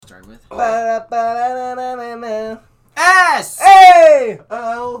starting with. S! Hey!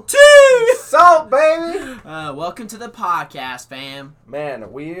 L! Salt, baby! Welcome to the podcast, fam.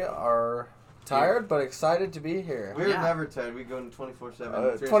 Man, we are tired but excited to be here. We're Yeah. never tired. We go in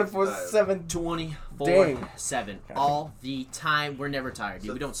 24/7. 24/7. 24/7. All the time. We're never tired, dude.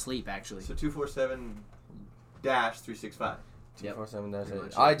 So- We don't sleep, actually. So 247-365. Yep. 24/7 does Pretty it.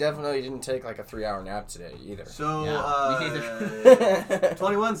 much, I yeah. definitely didn't take like a 3-hour nap today either. So, Yeah, me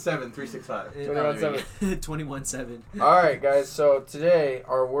 21/7-365. 21/7. 21/7. Alright, guys, so today,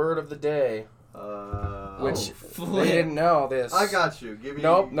 our word of the day, which flip. they didn't know this. I got you. Give me.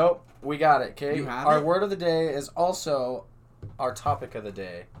 Nope. We got it, okay? You have Our it? word of the day is also our topic of the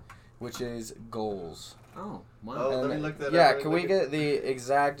day, which is goals. Oh, wow. Oh, let me And, look that up. yeah, Let me can we look get the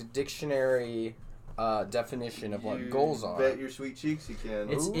exact dictionary definition of what You goals are? Bet your sweet cheeks you can.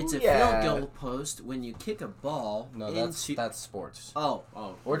 It's a yeah. field goal post when you kick a ball No, into... that's sports. Oh.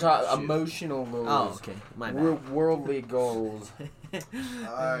 We're talking shoot. emotional goals. Oh, okay. My bad. Worldly goals.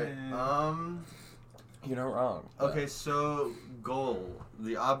 Alright. You're not wrong. but- Okay, so goal.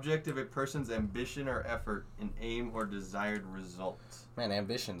 The object of a person's ambition or effort in aim or desired result. Man,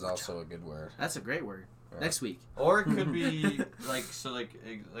 ambition's also a good word. That's a great word. Yeah. Next week. Or it could be like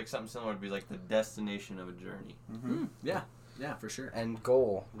something similar would be like the destination of a journey. Mm-hmm. Yeah, for sure. And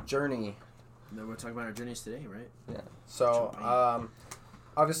goal, journey. Then we're talking about our journeys today, right? Yeah. So,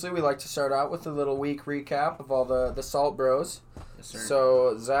 obviously, we like to start out with a little week recap of all the Salt Bros. Yes, sir.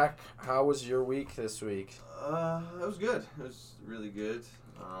 So, Zach, how was your week this week? It was good. It was really good.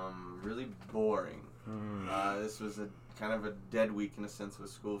 Really boring. This was a kind of a dead week in a sense with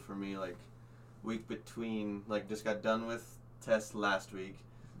school for me. Like week between, like just got done with tests last week,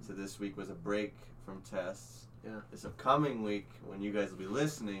 so this week was a break from tests. Yeah. This upcoming week, when you guys will be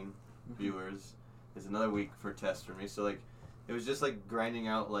listening, viewers, is another week for tests for me. So like, it was just like grinding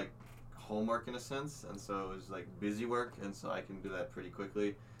out like homework in a sense, and so it was like busy work, and so I can do that pretty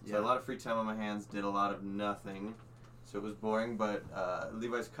quickly. So I had a lot of free time on my hands, did a lot of nothing. So it was boring, but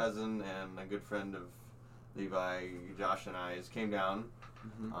Levi's cousin and a good friend of Levi, Josh and I, came down,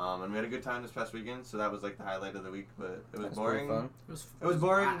 and we had a good time this past weekend. So that was like the highlight of the week, but it was That's boring. pretty fun. It was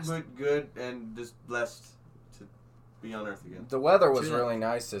boring, blast. but good, and just blessed to be on Earth again. The weather was True. really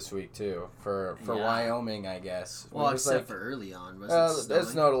nice this week, too, for Yeah. Wyoming, I guess. Well, it was except like, for early on. Was it it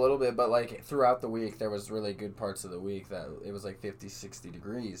snowed a little bit, but like throughout the week, there was really good parts of the week that it was like 50, 60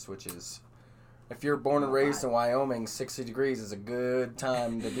 degrees, which is, if you're born and raised in Wyoming, 60 degrees is a good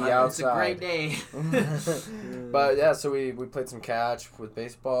time to be outside. It's a great day. But yeah, so we played some catch with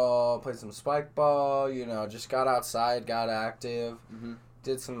baseball, played some spike ball, just got outside, got active,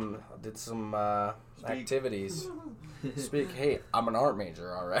 did some activities. Hey, I'm an art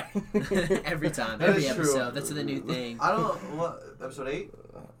major, all right. Every time, That every is true. episode. That's the new thing. I don't what episode 8.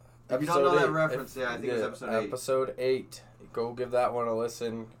 If you don't know that reference, I think it's episode 8. Episode 8. Go give that one a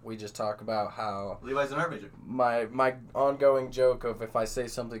listen. We just talk about how Levi's an art major. my ongoing joke of if I say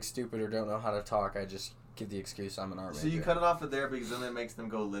something stupid or don't know how to talk, I just give the excuse I'm an art major. So you cut it off at there because then it makes them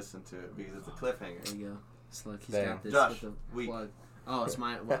go listen to it because it's a cliffhanger. There you go. So look, he's Damn. got this Josh, with the week. plug. Oh, it's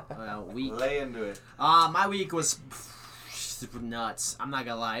my week. Lay into it. My week was super nuts. I'm not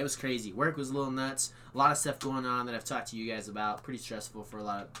gonna lie, it was crazy. Work was a little nuts. A lot of stuff going on that I've talked to you guys about. Pretty stressful for a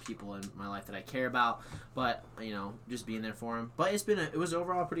lot of people in my life that I care about. But just being there for them. But it was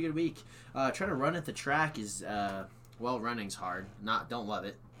overall a pretty good week. Trying to run at the track is running's hard. Don't love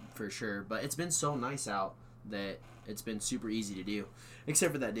it for sure. But it's been so nice out that it's been super easy to do.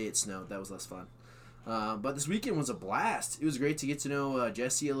 Except for that day it snowed. That was less fun. But this weekend was a blast. It was great to get to know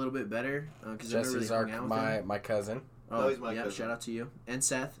Jesse a little bit better because I never really Jesse's hung out with him. my cousin. Oh, he's my yeah, cousin. shout out to you. And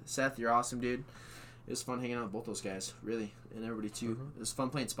Seth. Seth, you're awesome, dude. It was fun hanging out with both those guys, really. And everybody, too. It was fun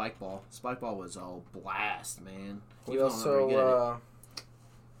playing spike ball. Spike ball was a blast, man. We Even though I'm not very good at also,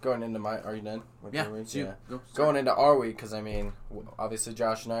 going into are you done? With Yeah, your week? shoot. Go. Going into our week, because obviously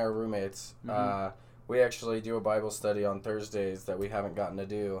Josh and I are roommates. We actually do a Bible study on Thursdays that we haven't gotten to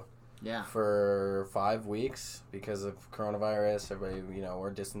do Yeah. for 5 weeks because of coronavirus. Everybody,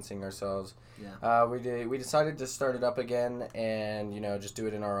 we're distancing ourselves. Yeah. We decided to start it up again and just do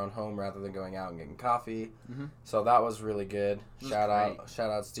it in our own home rather than going out and getting coffee. So that was really good. It was Shout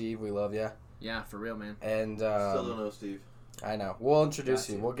great. out Steve, we love you. Yeah, for real, man. And Still don't know Steve. I know we'll introduce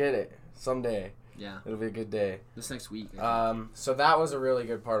Got you. to. We'll get it someday. Yeah. It'll be a good day. This next week. So that was a really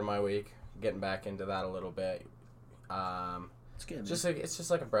good part of my week. Getting back into that a little bit. It's good, man. It's just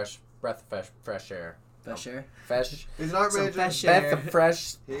like a breath of fresh air. Fresh air. Fresh. He's an art Some major. fresh Breath air. of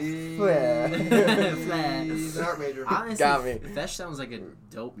fresh. He's Flash. an art major. Honestly, Got me. Fesh sounds like a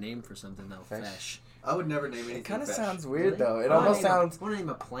dope name for something, though. Fesh. Fesh. I would never name anything. It kind of fesh. sounds weird Really? though. It I wanna almost name a- sounds. I want to name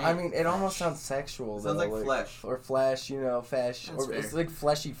a plant. I mean, it almost Fesh. sounds sexual. Sounds though, like flesh. or flesh. You know, fesh. That's Or it's fair. like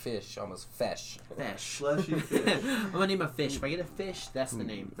fleshy fish, almost fesh. Fish. Fleshy fish. I'm gonna name a fish. If I get a fish, that's the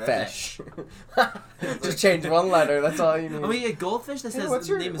name. Fesh. Just change one letter. That's all you need. I mean, a goldfish that Hey, says what's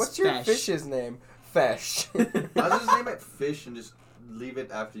the your name is what's your Fesh. fish's name? Fesh. I'll just name it fish and just leave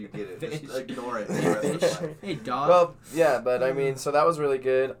it after you get it. Just Fish. ignore it. For the rest of your life. Hey, dog. Well, yeah, but I mean, so that was really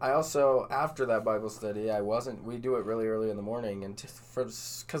good. I also, after that Bible study, we do it really early in the morning, and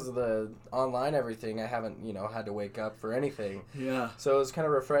because of the online everything, I haven't, had to wake up for anything. yeah. So it was kind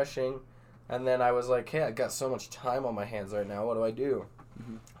of refreshing. And then I was like, hey, I got so much time on my hands right now. What do I do?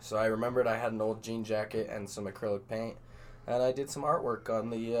 Mhm. So I remembered I had an old jean jacket and some acrylic paint. And I did some artwork on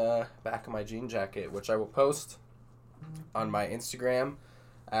the back of my jean jacket, which I will post on my Instagram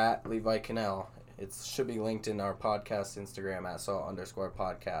at Levi Cannell. It should be linked in our podcast Instagram at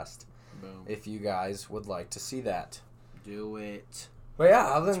 @salt_podcast Boom. if you guys would like to see that. Do it. But yeah,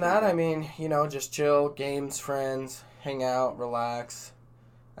 other than That's that, pretty I mean, just chill, games, friends, hang out, relax.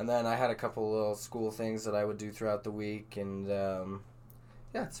 And then I had a couple little school things that I would do throughout the week. And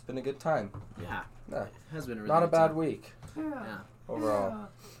yeah, it's been a good time. Yeah. Yeah. It has been a really Not a good bad time. week Yeah. overall.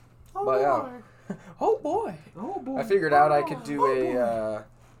 Oh, But, yeah. boy. Oh boy! Oh, boy. I figured out I could do a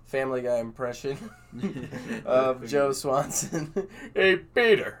Family Guy impression of Joe Swanson. Hey,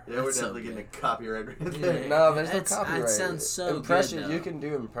 Peter! Yeah, we're That's so definitely getting a good. copyright right Yeah. there. No, there's no That copyright. sounds so Impression, good, though. you can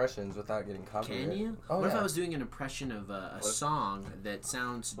do impressions without getting copyright. Can you? Oh, what if yeah. I was doing an impression of a What? song that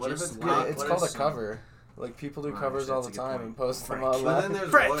sounds What if just it's like good? It's What called a if cover. Like, people do Oh, covers actually, all that's the a good time point. and post them Frick. online. But then there's,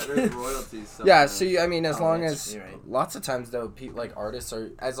 Frick. there's royalties. Yeah, sometimes. so I mean, as Oh, long that's- as you're right. lots of times though, like artists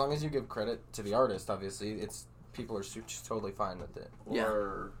are, as long as you give credit to the artist, obviously, people are just totally fine with it. Yeah.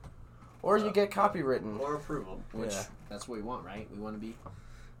 Or you get copywritten. Or approval. Which Yeah. that's what we want, right? We want to be.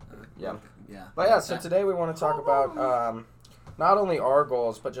 Yeah. Yeah. But yeah, so That- today we want to talk about not only our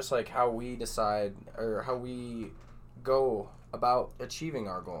goals, but just like how we decide or how we go about achieving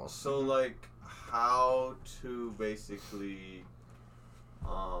our goals. So like how to basically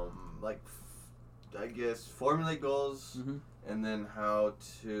I guess formulate goals Mhm. and then how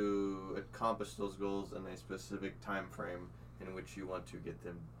to accomplish those goals in a specific time frame in which you want to get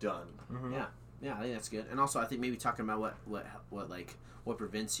them done. Mhm. Yeah. Yeah, I think that's good. And also, I think maybe talking about what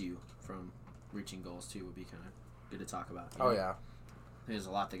prevents you from reaching goals too would be kind of good to talk about. you Oh know? yeah, There's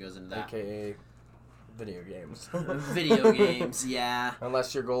a lot that goes into that. AKA video games. Video games, yeah.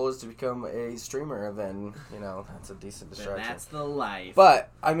 Unless your goal is to become a streamer, then that's a decent Then distraction. that's the life. But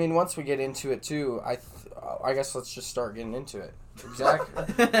I mean, once we get into it too, I guess let's just start getting into it. Exactly.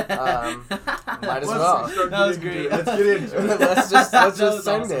 Might as well. That was great. Let's get into it. let's just That was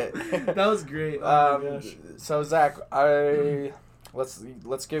send awesome. it. That was great. Oh my gosh. So Zach,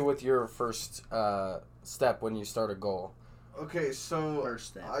 let's get with your first step when you start a goal. Okay, so First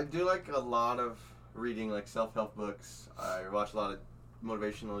step. I do like a lot of reading like self-help books. I watch a lot of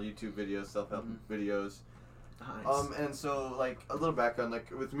motivational YouTube videos, self-help videos. Nice. And so like a little background,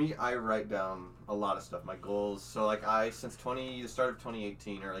 like with me, I write down a lot of stuff, my goals. So like since the start of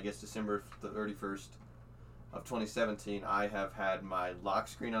 2018, or I guess December the 31st of 2017, I have had my lock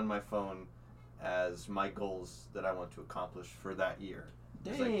screen on my phone as my goals that I want to accomplish for that year.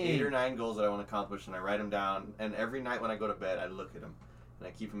 There's like 8 or 9 goals that I want to accomplish, and I wrte them down. And every night when I go to bed, I look at them and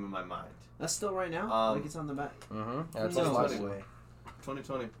I keep them in my mind. That's still right now? like it's on the back. Mm-hmm. That's No, a lot. it's way.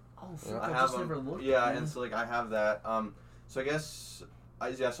 2020. Oh, Yeah. fuck, I I have just them. never looked. Yeah, and so like I have that. So I guess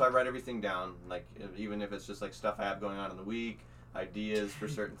so I write everything down. Like even if it's just like stuff I have going on in the week, ideas for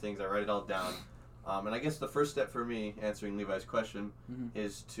certain things, I write it all down. And I guess the first step for me, answering Levi's question,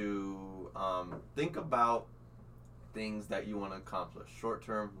 is to think about things that you want to accomplish, short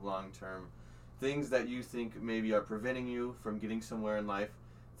term, long term, things that you think maybe are preventing you from getting somewhere in life,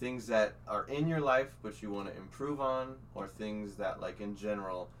 things that are in your life but you want to improve on, or things that like in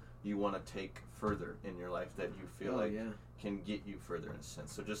general you want to take further in your life that you feel can get you further in a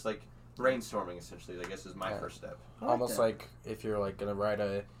sense. So just like brainstorming essentially, I guess, is my first step. Almost like if you're like gonna write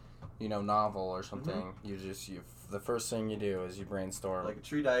a novel or something, the first thing you do is you brainstorm. Like a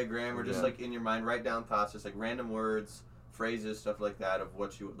tree diagram, or just Yeah. like in your mind, write down thoughts, just like random words, phrases, stuff like that of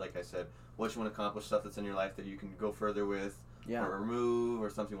what you, like I said, what you want to accomplish, stuff that's in your life that you can go further with, or remove, or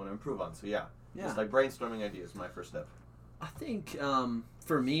something you want to improve on. So just like brainstorming ideas, my first step. I think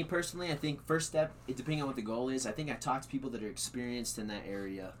for me personally, I think first step, depending on what the goal is, I think I talk to people that are experienced in that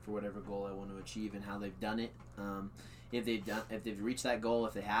area for whatever goal I want to achieve and how they've done it. If they've reached that goal,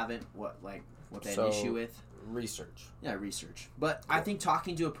 if they haven't, what they had an issue with. Research. Yeah, research. But I think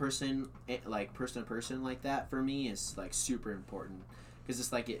talking to a person, like person to person like that, for me is like super important. because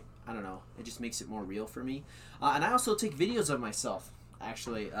it's like I don't know, it just makes it more real for me. And I also take videos of myself,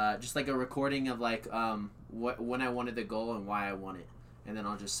 actually, just like a recording of like when I wanted the goal and why I want it, and then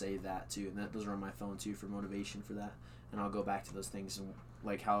I'll just save that too, and those are on my phone too for motivation for that, and I'll go back to those things and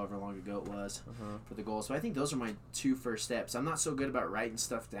like however long ago it was for the goal. So I think those are my 2 first steps. I'm not so good about writing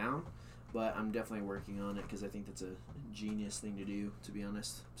stuff down, but I'm definitely working on it because I think that's a genius thing to do, to be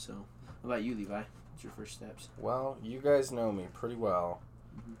honest. So, how about you, Levi? What's your first steps? Well, you guys know me pretty well,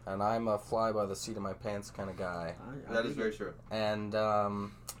 and I'm a fly by the seat of my pants kind of guy. That is very true. And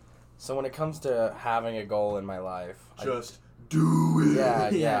so when it comes to having a goal in my life, just do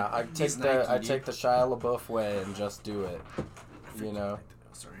it. Yeah. I take Nike, the Shia LaBeouf way and just do it. You know.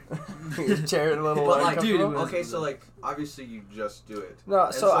 Sorry. Jared, a little But like, dude, uncomfortable? okay, so like, obviously you just do it. No,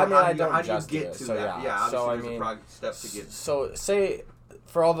 And so I mean, I don't how do you just do get it. to So that? yeah, obviously so I there's mean, a step to get. so say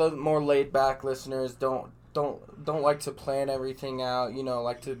for all the more laid back listeners, don't like to plan everything out. You know,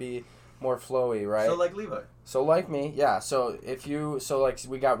 like to be more flowy, right? So like Levi. So like me, yeah. So like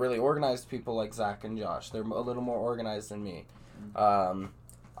we got really organized people like Zach and Josh. They're a little more organized than me.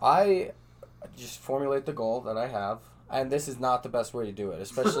 I just formulate the goal that I have, and this is not the best way to do it,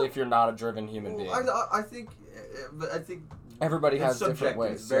 especially if you're not a driven human being. I think Everybody it's has subjective. different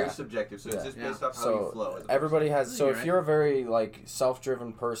ways. It's very Yeah. subjective, so it's just based Yeah. off how So you flow. everybody has. So You're if right. you're a very like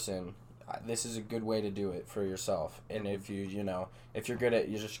self-driven person, this is a good way to do it for yourself. And if if you're good at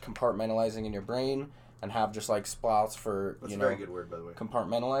you're just compartmentalizing in your brain and have just like spots for That's a very good word, by the way.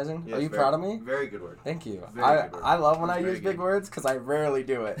 compartmentalizing. Yes, Are you very- proud of me? Very good word. Thank you. Very good word. I love when That's I very use big good. words because I rarely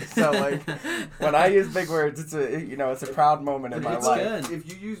do it. So like when I use big words, it's a proud moment in my It's life. good.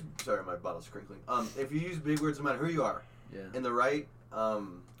 If you use, sorry, my bottle's crinkling. If you use big words, no matter who you are, Yeah. in the right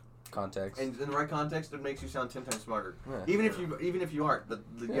Context. in the right context, it makes you sound 10 times smarter. Yeah. Even if you aren't, but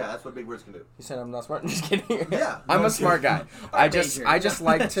yeah, that's what big words can do. You said I'm not smart. Just kidding. Yeah. I'm No, a smart guy. I just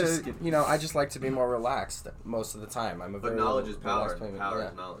like Just to kidding. I just like to be more relaxed most of the time. I'm a But very knowledge is power. relaxed And person. power Yeah.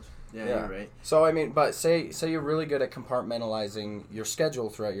 is knowledge. Yeah, Yeah. you're right. So I mean, but say you're really good at compartmentalizing your schedule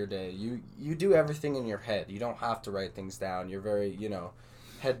throughout your day. You do everything in your head. You don't have to write things down. You're very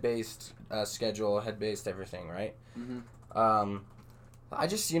head based schedule, head based everything, right? I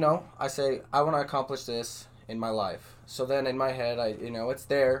just I say I want to accomplish this in my life. So then in my head it's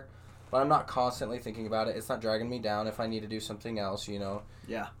there, but I'm not constantly thinking about it. It's not dragging me down if I need to do something else.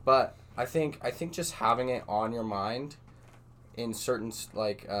 Yeah. But I think just having it on your mind in certain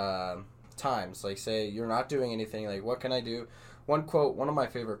times, like say you're not doing anything, like what can I do? One of my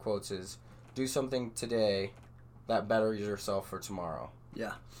favorite quotes is, "Do something today that betters yourself for tomorrow."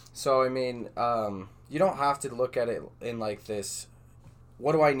 Yeah. So I mean, you don't have to look at it in like this.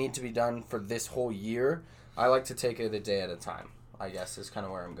 What do I need to be done for this whole year? I like to take it a day at a time, I guess, is kind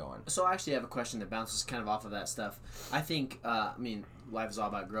of where I'm going. So I actually have a question that bounces kind of off of that stuff. I think, life is all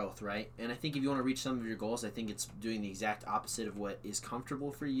about growth, right? And I think if you want to reach some of your goals, I think it's doing the exact opposite of what is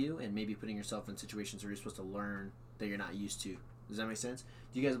comfortable for you and maybe putting yourself in situations where you're supposed to learn that you're not used to. Does that make sense?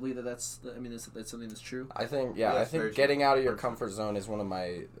 Do you guys believe that that's something that's true? I think, Yeah, I it's very think getting out of your 100%. comfort zone is one of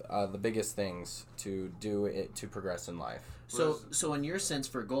my, the biggest things to do it to progress in life. So in your sense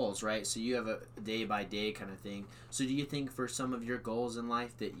for goals, right? So you have a day by day kind of thing. So do you think for some of your goals in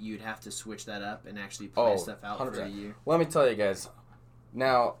life that you'd have to switch that up and actually plan stuff out for a 100%. year? Let me tell you guys.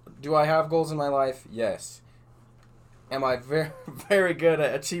 Now, do I have goals in my life? Yes. Am I very, very good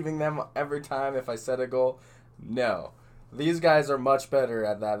at achieving them every time if I set a goal? No. These guys are much better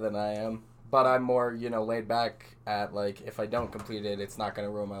at that than I am. But I'm more, laid back at, like, if I don't complete it, it's not going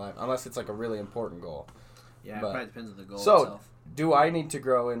to ruin my life. Unless it's, like, a really important goal. Yeah, it But- probably depends on the goal So, itself. do I need to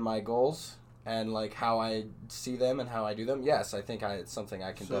grow in my goals and, like, how I see them and how I do them? Yes, I think it's something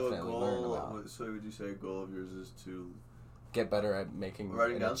I can definitely learn about. So would you say a goal of yours is to Get better at making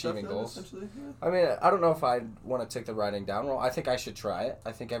writing and down stuff achieving then, goals. essentially? Yeah. I mean, I don't know if I want to take the writing down role. I think I should try it.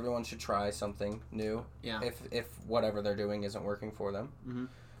 I think everyone should try something new. Yeah. If whatever they're doing isn't working for them. Mhm.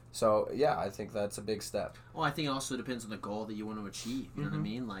 So yeah, I think that's a big step. Well, I think it also depends on the goal that you want to achieve. You know what I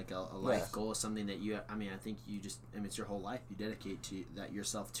mean? Like a life Yes. goal is something that you. I think you just. It's your whole life. You dedicate to that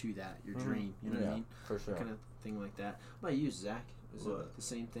yourself to that your dream. You know what I mean? For sure. Kind of thing like that. What about you, Zach? Is What? it the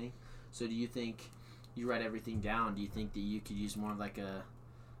same thing? So do you think you write everything down? Do you think that you could use more of like a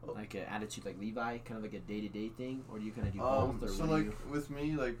attitude like Levi, kind of like a day-to-day thing, or do you kind of do both? Or So what like do you? with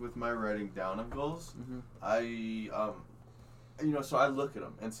me, like with my writing down of goals, Mhm. so I look at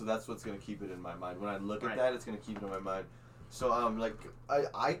them, and so that's what's gonna keep it in my mind. When I look Right. at that, it's gonna keep it in my mind. So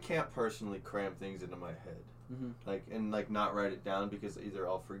I can't personally cram things into my head, Mhm. and not write it down because either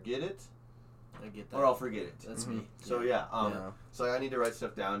I'll forget it I get that. or I'll forget it. That's Mhm. me. So yeah. so I need to write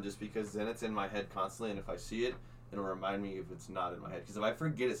stuff down just because then it's in my head constantly, and if I see it, it'll remind me if it's not in my head. Because if I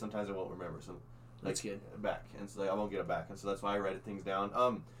forget it, sometimes I won't remember. So, like, That's good. Back, and so I won't get it back, and so that's why I write things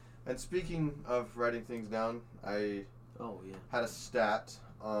down. And speaking of writing things down, I had a stat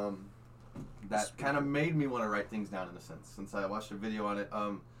that kind of made me want to write things down in a sense, since I watched a video on it.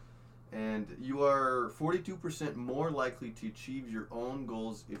 And you are 42% more likely to achieve your own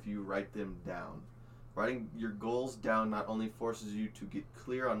goals if you write them down. Writing your goals down not only forces you to get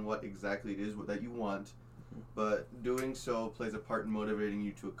clear on what exactly it is that you want, but doing so plays a part in motivating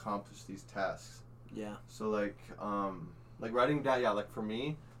you to accomplish these tasks. Yeah. So like writing down, like for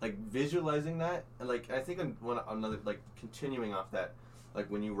me, like visualizing that, and like I think another, like continuing off that, like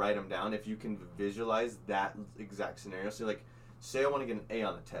when you write them down, if you can visualize that exact scenario, so like say I want to get an A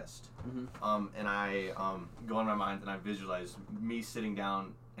on a test, and I go in my mind and I visualize me sitting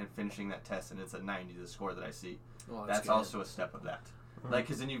down and finishing that test, and it's a 90, the score that I see. Oh, that's also a step of that. Like,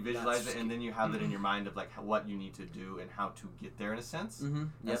 because then you visualize it, and then you have it in your mind of, like, what you need to do and how to get there in a sense. Yep.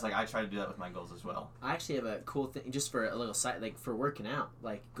 It's like, I try to do that with my goals as well. I actually have a cool thing, just for a little side, like, for working out,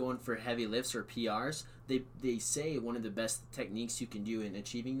 like, going for heavy lifts or PRs, they say one of the best techniques you can do in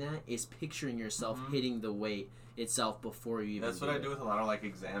achieving that is picturing yourself hitting the weight itself before you even That's what I do with a lot of, like,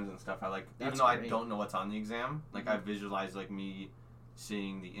 exams and stuff. I, like, That's even though great. I don't know what's on the exam, like, I visualize, like, me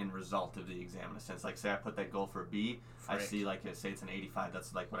seeing the end result of the exam in a sense. Like, say I put that goal for a B, I see, like, say it's an 85.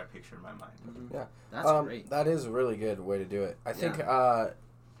 That's, like, what I picture in my mind. Yeah. That's great. That is a really good way to do it. I think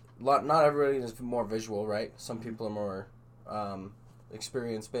not everybody is more visual, right? Some people are more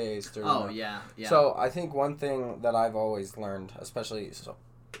experience-based. Or, yeah. So I think one thing that I've always learned, especially... So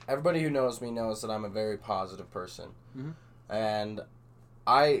everybody who knows me knows that I'm a very positive person. And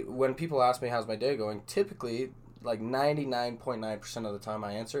when people ask me how's my day going, typically... like 99.9% of the time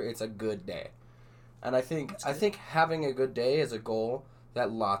I answer, it's a good day. And I think having a good day is a goal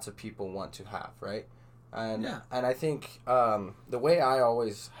that lots of people want to have, right? And and I think the way I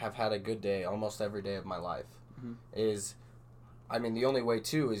always have had a good day almost every day of my life is, I mean, the only way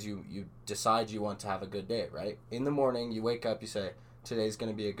too is you decide you want to have a good day, right? In the morning, you wake up, you say, today's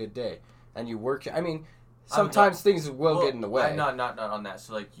going to be a good day. And you work, I mean, sometimes things will get in the way. Not on that.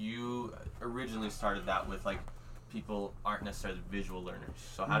 So, like, you originally started that with, like, people aren't necessarily visual learners.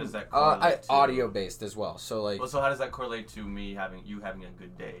 So how does that correlate to... Audio based as well. So like... Well, so how does that correlate to me having a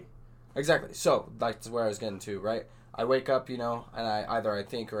good day? Exactly. So that's where I was getting to, right? I wake up, and I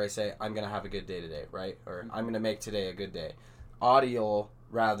think or I say, I'm going to have a good day today, right? Or I'm going to make today a good day. Audio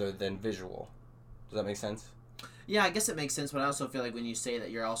rather than visual. Does that make sense? Yeah, I guess it makes sense, but I also feel like when you say that,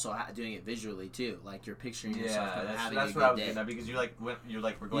 you're also doing it visually too. Like you're picturing yourself having a good day. That's what I was getting at, because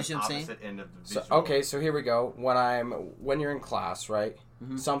we're going opposite end of the visual. So here we go. When you're in class, right?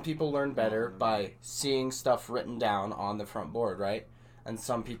 Some people learn better by seeing stuff written down on the front board, right? And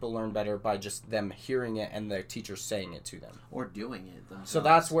some people learn better by just them hearing it and their teacher saying it to them. Or doing it themselves. So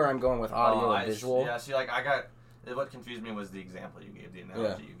that's where I'm going with audio and visual. What confused me was the example you gave, the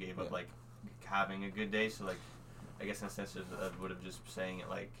analogy you gave of, like, having a good day. So, like, I guess in a sense I would have just saying it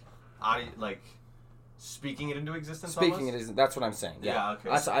like audio, like speaking it into existence. Speaking it is, that's what I'm saying. Yeah, okay.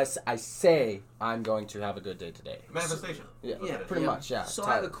 I say I'm going to have a do good day. Manifestation. Pretty much. Yeah. So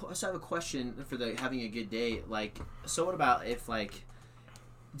I have a question for the having a good day. Like, so what about if, like,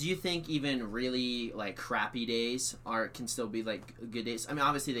 do you think even really, like, crappy days can still be, like, good days? I mean,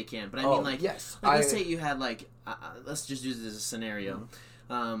 obviously they can, but I mean, like, yes. Like, let's say you had, like, let's just use this as a scenario.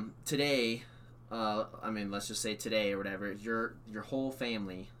 Today. Let's just say today or whatever, your whole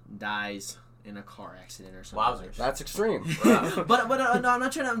family dies in a car accident or something. Wowzers. That's extreme. but no, I'm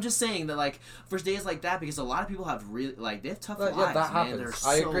not trying to, I'm just saying that, like, for days like that, because a lot of people have really, like, they have tough lives, that man. happens.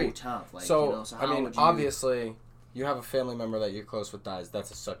 They're I so agree. tough. Like, So, so I mean, obviously, you have a family member that you're close with dies.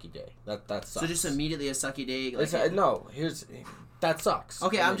 That's a sucky day. That sucks. So just immediately a sucky day? Like, that sucks.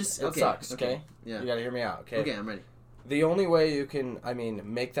 Okay, it sucks, okay? Yeah. You gotta hear me out, okay? Okay, I'm ready. The only way you can,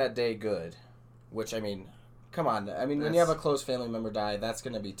 make that day good, which, come on. When you have a close family member die, that's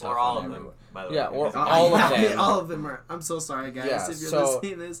going to be tough. Or all of them, by the way. Yeah, or all of them. All of them are. I'm so sorry, guys, if you're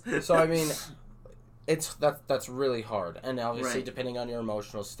listening to this. So, that's really hard. And obviously, depending on your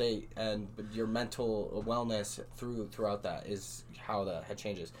emotional state and your mental wellness throughout that is how that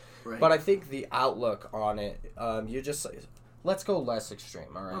changes. Right. But I think the outlook on it, you just... Let's go less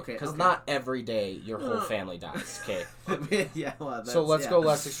extreme, all right? Okay. Because not every day your whole family dies, okay? Yeah, well, so let's go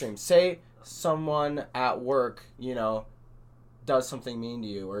less extreme. Say someone at work, does something mean to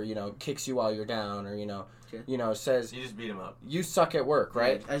you, or kicks you while you're down, or says you just beat him up. You suck at work,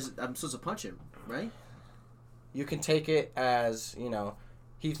 right? I'm supposed to punch him, right? You can take it as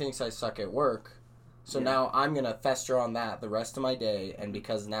he thinks I suck at work, So now I'm going to fester on that the rest of my day, and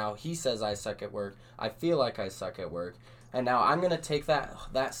because now he says I suck at work, I feel like I suck at work, and now I'm going to take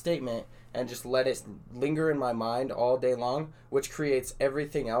that statement and just let it linger in my mind all day long, which creates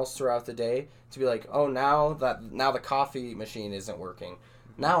everything else throughout the day to be like, oh, now the coffee machine isn't working.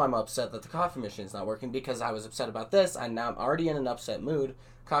 Now I'm upset that the coffee machine's not working because I was upset about this, and now I'm already in an upset mood.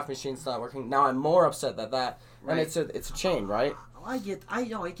 Coffee machine's not working. Now I'm more upset that and it's a chain, right? I get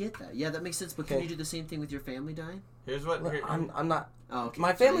that. Yeah, that makes sense. But can you do the same thing with your family dying? Here's what I'm not. Oh, okay.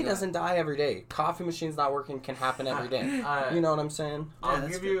 My family doesn't die every day. Coffee machine's not working can happen every day. You know what I'm saying? I'll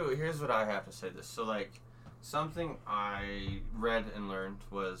give you. Here's what I have to say. This so like something I read and learned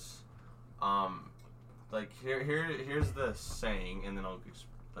was, like here's the saying, and then I'll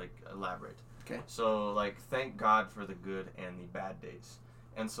elaborate. Okay. So like thank God for the good and the bad days,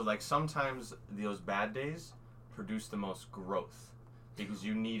 and so like sometimes those bad days produce the most growth because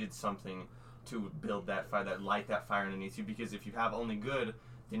you needed something to build that fire, light that fire underneath you. Because if you have only good,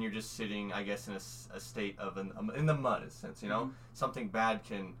 then you're just sitting, I guess, in a state of in the mud, in a sense. You know, something bad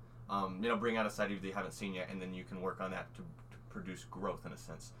can, bring out a side of you that you haven't seen yet, and then you can work on that to produce growth, in a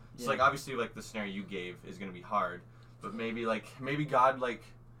sense. Yeah. So like obviously, like the scenario you gave is going to be hard, but maybe God,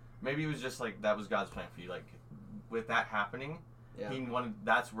 maybe it was just like that was God's plan for you. Like with that happening. Yeah.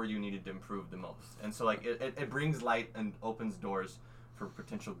 That's where you needed to improve the most. And so like it brings light and opens doors for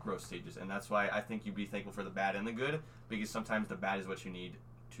potential growth stages. And that's why I think you'd be thankful for the bad and the good, because sometimes the bad is what you need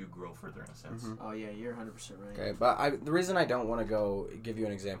to grow further, in a sense. Oh yeah, you're 100% right. Okay, but the reason I don't want to give you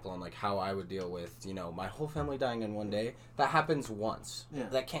an example on like how I would deal with, my whole family dying in one day, that happens once. Yeah.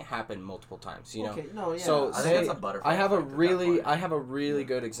 That can't happen multiple times, you know. Okay, no, yeah. So I think that's a butterfly. I have a really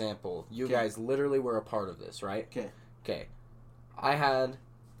good example. You guys literally were a part of this, right? Okay. I had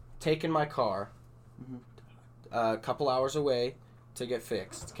taken my car a couple hours away to get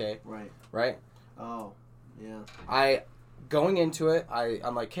fixed, okay? Right? Oh, yeah. Going into it,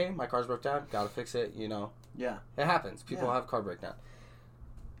 I'm like, okay, my car's broke down, gotta fix it, Yeah. It happens. People have car breakdown.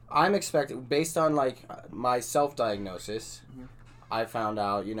 I'm expecting, based on, like, my self-diagnosis, I found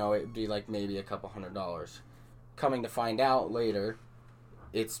out, it'd be, like, maybe a couple $100. Coming to find out later,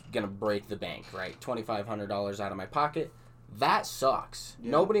 it's gonna break the bank, right? $2,500 out of my pocket. That sucks.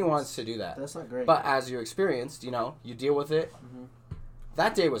 Yeah, nobody wants to do that. That's not great. But as you experienced, you deal with it.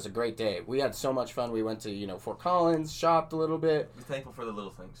 That day was a great day. We had so much fun. We went to, Fort Collins, shopped a little bit. Be thankful for the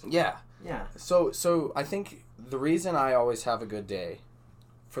little things. Yeah. Yeah. So I think the reason I always have a good day,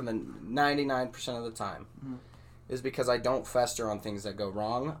 for the 99% of the time, is because I don't fester on things that go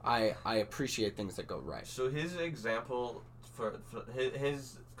wrong. I appreciate things that go right. So his example, for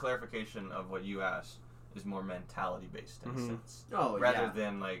his clarification of what you asked, is more mentality based in a sense. Rather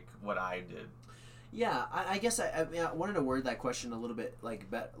than like what I did. Yeah, I guess I wanted to word that question a little bit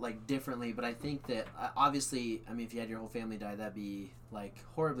like differently, but I think that obviously, if you had your whole family die, that'd be like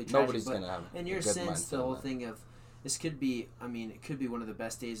horribly tragic. Nobody's gonna have. In your sense, the whole thing of this could be, it could be one of the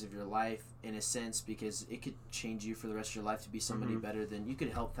best days of your life in a sense, because it could change you for the rest of your life to be somebody better than you.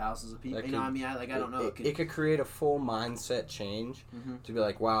 Could help thousands of people. I don't know. It could create a full mindset change to be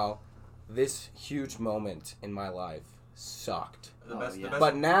like, wow. This huge moment in my life sucked. The best.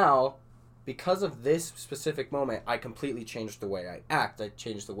 But now, because of this specific moment, I completely changed the way I act. I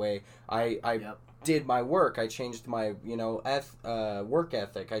changed the way I did my work. I changed my, work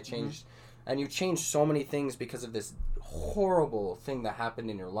ethic. I changed, and you changed so many things because of this horrible thing that happened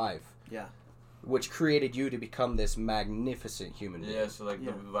in your life. Yeah. Which created you to become this magnificent human being. Yeah, so like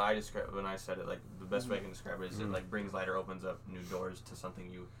when I said it, like the best way I can describe it is it like brings light or opens up new doors to something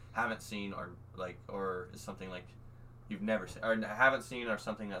you haven't seen, or is something like you've never seen or haven't seen, or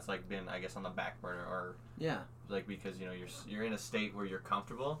something that's like been, I guess, on the back burner, or like because you're in a state where you're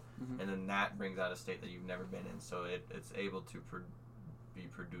comfortable, and then that brings out a state that you've never been in, so it's able to be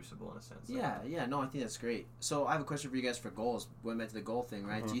producible in a sense. No, I think that's great. So I have a question for you guys for goals. Going back to the goal thing,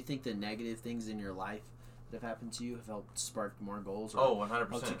 right? Do you think the negative things in your life that have happened to you have helped spark more goals? Or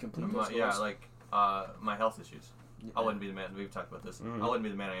 100%. Complete those goals? Yeah, like my health issues. I wouldn't be the man. We've talked about this. I wouldn't be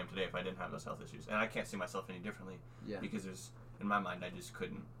the man I am today if I didn't have those health issues, and I can't see myself any differently. Yeah. Because in my mind, I just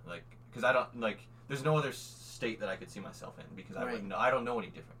couldn't because I don't There's no other state that I could see myself in, because I wouldn't know. I don't know any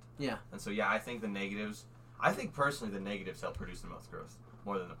different. Yeah. And so I think the negatives. I think personally the negatives help produce the most growth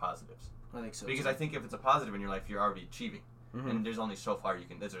more than the positives. I think so. Because I think if it's a positive in your life, you're already achieving, and there's only so far you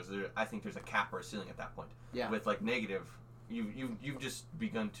can. I think there's a cap or a ceiling at that point. Yeah. With negative. You've just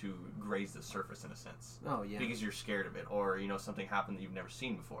begun to graze the surface in a sense. Oh yeah. Because you're scared of it, or something happened that you've never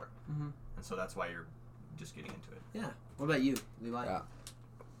seen before, and so that's why you're just getting into it. Yeah. What about you, Levi?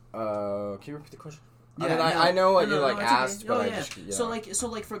 Can you repeat the question? I know what you it's asked, okay. but Oh, I yeah. just So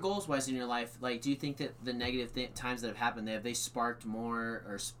like for goals wise in your life, like do you think that the negative times that have happened, have they sparked more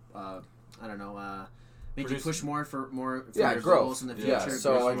or I don't know, made you push more for your growth. Goals in the future? Yeah,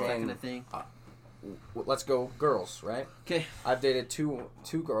 so growth, I mean, that kind of thing. Let's go girls, right? Okay. I've dated two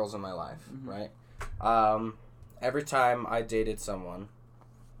girls in my life, right? Every time I dated someone,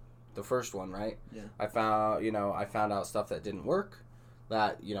 the first one, right? Yeah. I found out stuff that didn't work,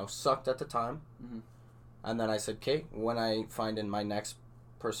 that sucked at the time, and then I said, okay, when I find in my next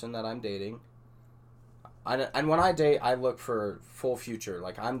person that I'm dating, and when I date, I look for full future.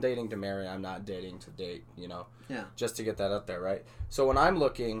 Like I'm dating to marry, I'm not dating to date. Yeah. Just to get that up there, right? So when I'm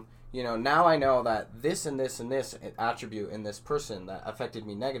looking, now I know that this and this and this attribute in this person that affected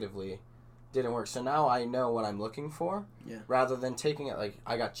me negatively didn't work. So now I know what I'm looking for. Yeah. Rather than taking it like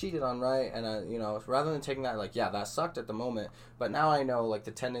I got cheated on, right? And rather than taking that like, yeah, that sucked at the moment, but now I know like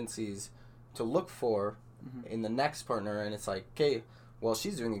the tendencies to look for in the next partner, and it's like, okay, well,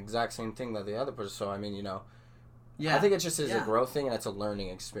 she's doing the exact same thing that the other person. So I mean, Yeah. I think it just is a growth thing, and it's a learning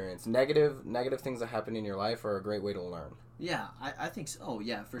experience. Negative things that happen in your life are a great way to learn. Yeah, I think so. Oh,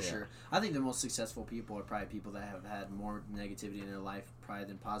 yeah, for sure. I think the most successful people are probably people that have had more negativity in their life probably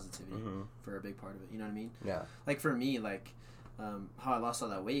than positivity for a big part of it. You know what I mean? Yeah. Like for me, like how I lost all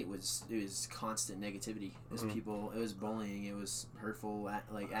that weight it was constant negativity. It was people, it was bullying, it was hurtful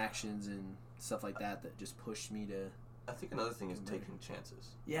like actions and stuff like that just pushed me to. I think another thing is taking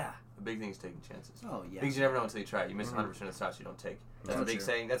chances. Yeah. The big thing is taking chances. Oh, yeah. Because you never know until you try it. You miss 100% of the shots you don't take. That's a big true.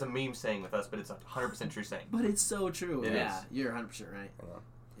 saying. That's a meme saying with us, but it's a 100% true saying. But it's so true. It yeah, is. you're 100% right.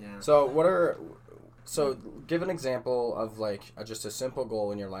 Yeah. So give an example of like just a simple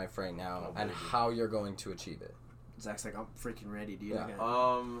goal in your life right now and how you're going to achieve it. Zach's like, I'm freaking ready. Do you? Yeah. Okay.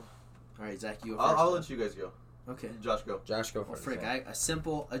 All right, Zach, you go first. I'll let you guys go. Okay. Josh, go. Josh, go Well, first. frick, yeah.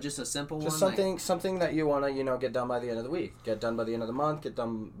 just a simple Just one. something that you want to get done by the end of the week, get done by the end of the month, get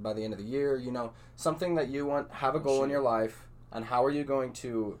done by the end of the year. Something that you want, have a goal in your life, and how are you going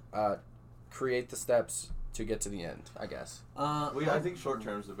to create the steps to get to the end? I guess. I think short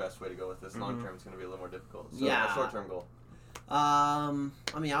term is the best way to go with this. Long term is going to be a little more difficult. So Yeah. a short term goal. I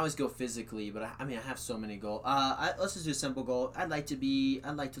mean, I always go physically, but I have so many goals. Let's just do a simple goal. I'd like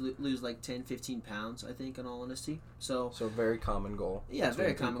to lose like 10, 15 pounds, I think, in all honesty. So a very common goal. Yeah,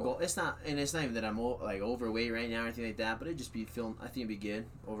 very common goal. It's not even that I'm like overweight right now or anything like that, but it'd just be I think it'd be good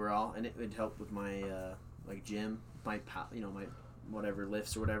overall, and it would help with my like gym, my whatever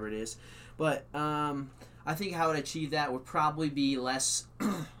lifts or whatever it is. But I think how I'd achieve that would probably be less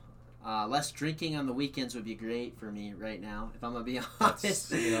drinking on the weekends would be great for me right now, if I'm gonna be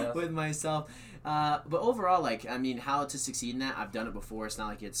honest with myself. But overall, like, I mean, how to succeed in that, I've done it before. It's not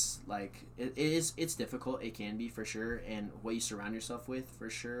like it's like it's difficult. It can be for sure, and what you surround yourself with for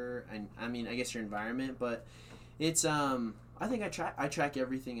sure. And I mean, I guess your environment, but it's I think I track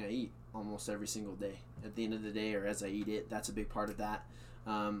everything I eat almost every single day. At the end of the day, or as I eat it, that's a big part of that.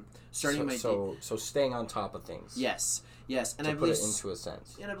 Starting my day. So staying on top of things. Yes, and to I put believe it into a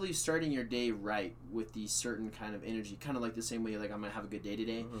sense. And I believe starting your day right with these certain kind of energy, kind of like the same way like I'm gonna have a good day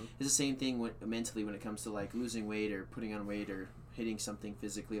today, is the same thing mentally when it comes to like losing weight or putting on weight or hitting something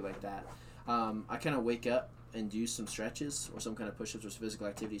physically like that. I kind of wake up and do some stretches or some kind of push-ups or physical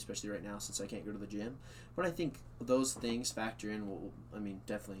activity, especially right now since I can't go to the gym. But I think those things factor in.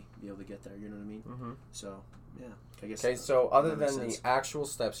 Definitely be able to get there. You know what I mean? So yeah, I guess. Okay, so other than the actual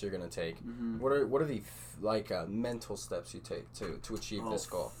steps you're gonna take, what are the mental steps you take to achieve this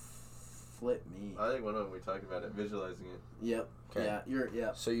goal? Flip me. I think one of them we talked about it, visualizing it. Yep. Okay.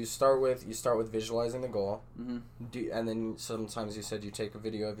 Yeah. So you start with visualizing the goal. And then sometimes you said you take a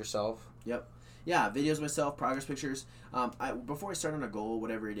video of yourself. Yep. Yeah, videos of myself, progress pictures. Before I start on a goal,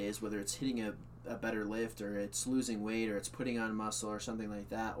 whatever it is, whether it's hitting a better lift or it's losing weight or it's putting on muscle or something like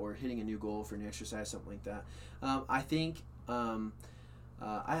that, or hitting a new goal for a new exercise, something like that. I think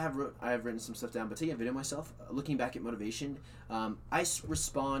I have written some stuff down, but taking a video of myself, looking back at motivation, I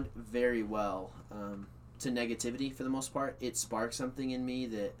respond very well to negativity for the most part. It sparks something in me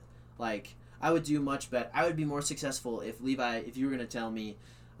that, like, I would do much better. I would be more successful if you were going to tell me,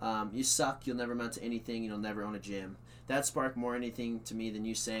 you suck, you'll never amount to anything, you'll never own a gym. That sparked more anything to me than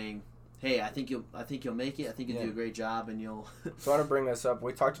you saying, hey, I think you'll make it. I think you'll do a great job, and you'll. So I want to bring this up.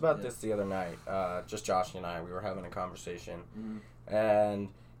 We talked about this the other night. Just Josh and I. We were having a conversation, and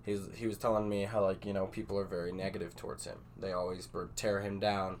he was telling me how people are very negative towards him. They always tear him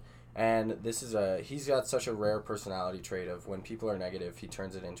down, and he's got such a rare personality trait of when people are negative, he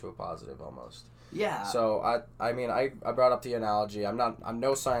turns it into a positive almost. Yeah. So I brought up the analogy. I'm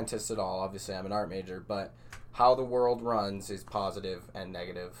no scientist at all. Obviously, I'm an art major, but how the world runs is positive and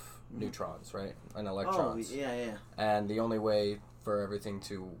negative neutrons, right, and electrons. Oh, yeah. And the only way for everything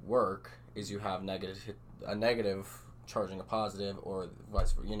to work is you have a negative charging a positive, or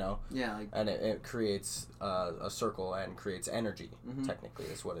vice versa, Yeah. Like, and it creates a circle and creates energy. Technically,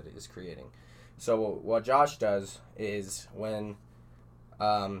 is what it is creating. So what Josh does is when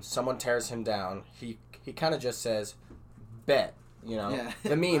someone tears him down, he kind of just says, "Bet." Yeah.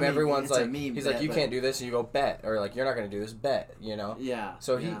 The meme. Everyone's it's a like, meme, he's bet, like, "You but- can't do this," and you go, "Bet," or like, "You're not gonna do this, bet." Yeah.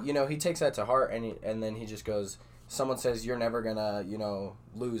 So yeah. he takes that to heart, and then he just goes. Someone says you're never gonna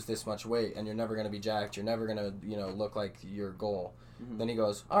lose this much weight, and you're never gonna be jacked. You're never gonna look like your goal. Then he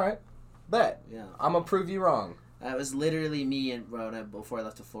goes, "All right, bet. Yeah. I'm gonna prove you wrong." That was literally me and Rona before I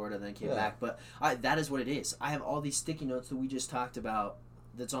left to Florida, then came back. But that is what it is. I have all these sticky notes that we just talked about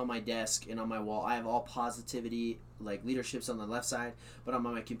that's on my desk and on my wall. I have all positivity, like leaderships on the left side, but on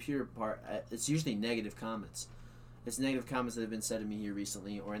my computer part, it's usually negative comments. It's negative comments that have been said to me here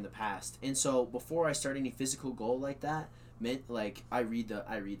recently or in the past. And so before I start any physical goal like that, I read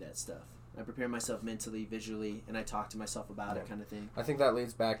that stuff. I prepare myself mentally, visually, and I talk to myself about it, kind of thing. I think that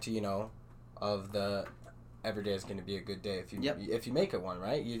leads back to of the every day is going to be a good day if you make it one,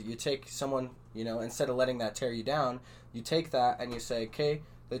 right? You take someone, instead of letting that tear you down, you take that and you say, "Okay,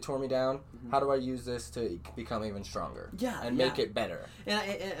 they tore me down. How do I use this to become even stronger? And make it better." And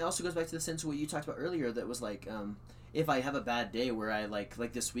it also goes back to the sense of what you talked about earlier. That was like, if I have a bad day where I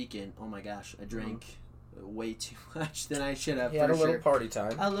like this weekend, oh my gosh, I drank way too much than I should have. He had a little party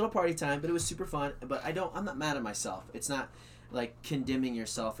time. A little party time, but it was super fun. But I'm not mad at myself. It's not like condemning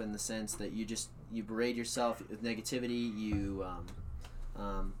yourself in the sense that you berate yourself with negativity.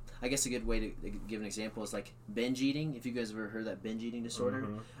 I guess a good way to give an example is like binge eating. If you guys have ever heard of that binge eating disorder,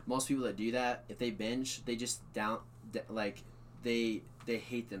 most people that do that, if they binge, they just they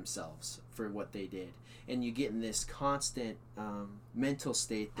hate themselves for what they did, and you get in this constant mental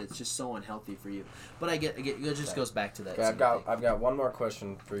state that's just so unhealthy for you. But I get it just goes back to that. Okay, I've got one more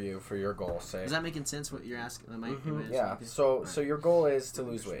question for you for your goal. Say, is that making sense? What you're asking? Yeah. So your goal is to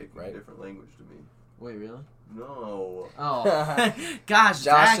lose weight, right? Different language to me. Wait, really? No. Oh, gosh, Josh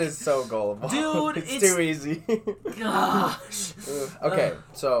Jack. is so gullible. Dude, it's it's too easy. Gosh. Okay,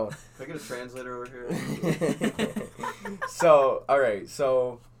 so. Can I get a translator over here? So, all right,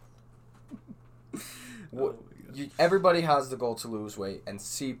 so. Everybody has the goal to lose weight and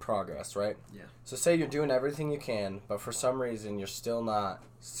see progress, right? Yeah. So say you're doing everything you can, but for some reason you're still not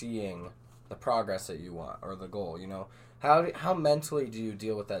seeing the progress that you want or the goal. How mentally do you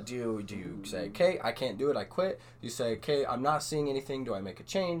deal with that? Do you say, "Okay, I can't do it, I quit"? Do you say, "Okay, I'm not seeing anything, do I make a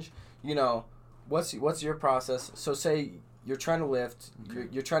change?" What's your process? So say you're trying to lift,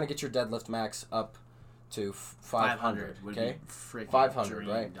 you're trying to get your deadlift max up to 500, okay? 500,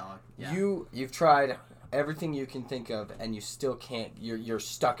 right? Dog. Yeah. You've tried everything you can think of and you still can't. You're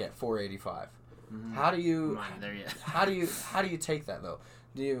stuck at 485. How do you I'm not there yet. how do you take that though?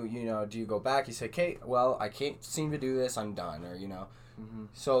 Do you go back? You say, "Okay, well, I can't seem to do this. I'm done," or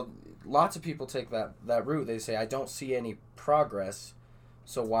So lots of people take that route. They say, "I don't see any progress,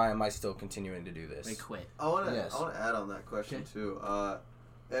 so why am I still continuing to do this?" They quit. I want to add on that question too.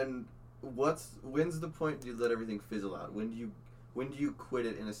 And when's the point you let everything fizzle out? When do you quit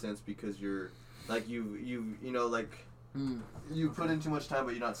it in a sense because you're like you put in too much time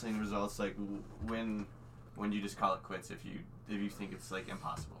but you're not seeing results? Like when do you just call it quits if you think it's like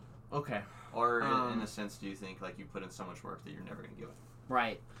impossible? Okay. Or in a sense, do you think like you put in so much work that you're never gonna give it?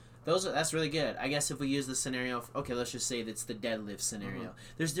 Right. That's really good. I guess if we use the scenario, okay, let's just say that's the deadlift scenario.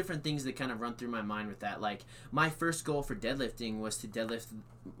 There's different things that kind of run through my mind with that. Like, my first goal for deadlifting was to deadlift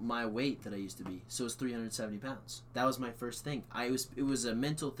my weight that I used to be. So it was 370 pounds. That was my first thing. It was a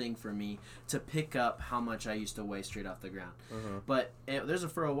mental thing for me to pick up how much I used to weigh straight off the ground. But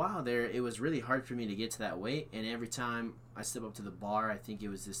for a while there, it was really hard for me to get to that weight. And every time I step up to the bar, I think it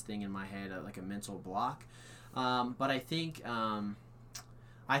was this thing in my head, like a mental block. But I think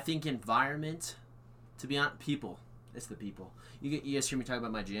environment, to be honest, people. It's the people. You guys hear me talk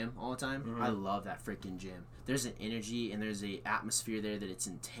about my gym all the time? I love that freaking gym. There's an energy and there's a atmosphere there that it's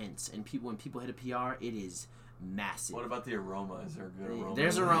intense. And when people hit a PR, it is massive. What about the aroma? Is there a good aroma?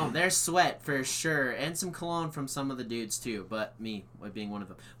 There's aroma. There's sweat for sure, and some cologne from some of the dudes too. But me being one of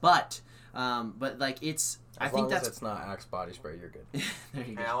them. But like it's. As I think long as that's it's not Axe body spray, you're good. There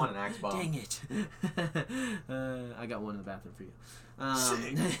you go. Hey, I want an Axe bomb. Dang it! I got one in the bathroom for you.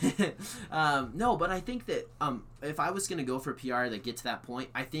 No, but I think that if I was gonna go for PR that get to that point,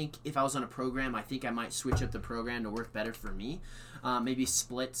 I think if I was on a program, I think I might switch up the program to work better for me. Maybe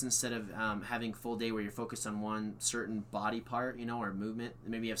splits instead of having full day where you're focused on one certain body part, or movement.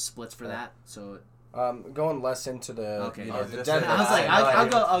 Maybe you have splits for that. So Going less into the Okay. you I know, was the gonna say deadlift. that. I was like, I I'll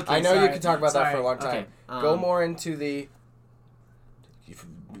go. Okay, I know sorry. you could talk about that Sorry. for a long time. Okay. Go more into the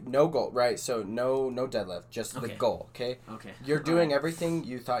no goal, right? So no deadlift, just the Okay. goal. Okay. Okay. You're doing Alright. everything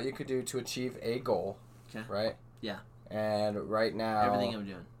you thought you could do to achieve a goal. Okay. Right. Yeah. And right now, Everything I'm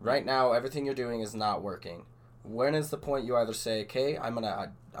doing. right now, everything you're doing is not working. When is the point you either say, "Okay, I'm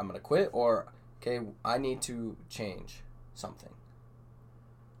gonna quit," or "Okay, I need to change something,"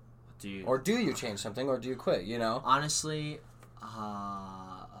 Dude. or do you change something, or do you quit? You know, Honestly,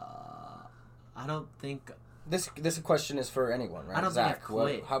 I don't think. this question is for anyone, right? I don't think Zach, I've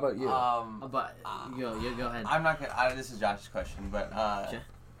quit. how about you? But you go ahead. I'm not gonna. This is Josh's question, but Okay.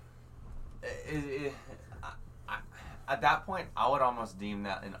 At that point, I would almost deem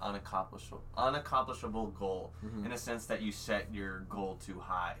that an unaccomplishable goal, Mhm. in a sense that you set your goal too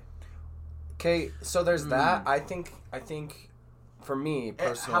high. Okay, so there's that. I think for me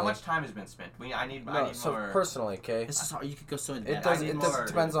personally, How much time has been spent? I need more. personally, okay, This is hard. You could go so in it depth. does. I need It more.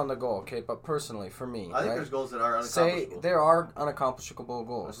 depends on the goal, okay. But personally, for me, I think right? there's goals that are Say unaccomplishable. there are unaccomplishable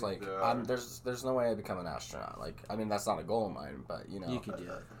goals. I Like think there are. there's no way I become an astronaut. Like I mean that's not a goal of mine, but you know. You could do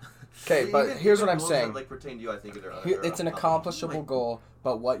it. Okay, but here's what I'm goals saying. That, like pertain to you, I think they're It's an accomplishable Like- goal,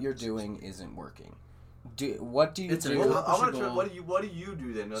 but what you're doing isn't working. What do you It's an do? Well, I want to. Accomplishable- What do you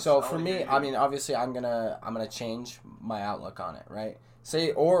do then? So for me, I mean, obviously, I'm gonna change my outlook on it, right?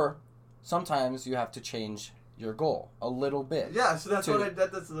 Say, or sometimes you have to change your goal a little bit. yeah. So that's to- what I.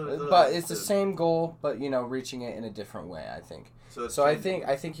 That's the. But it's the same goal, but you know, reaching it in a different way. I think. it's So I changing.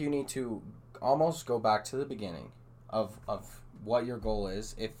 think you need to almost go back to the beginning of what your goal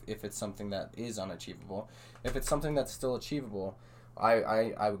is, if it's something that is unachievable. If it's something that's still achievable,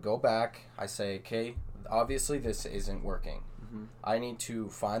 I would go back. I say, okay, obviously this isn't working. Mhm. I need to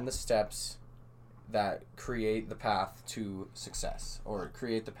find the steps that create the path to success or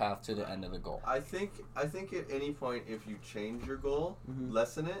create the path to the end of the goal. I think at any point, if you change your goal, Mhm.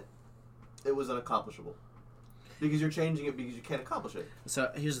 lessen it, it was unaccomplishable. Because you're changing it because you can't accomplish it.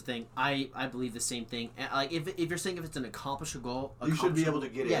 So here's the thing. I believe the same thing. And, like if you're saying if it's an accomplishable goal, You should be able to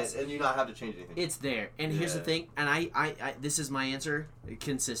get yes, it and you not have to change anything. it's there. And here's the Yeah. thing. And I this is my answer: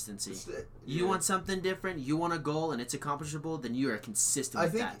 consistency. You Yeah. want something different. You want a goal, and it's accomplishable. Then you are consistent I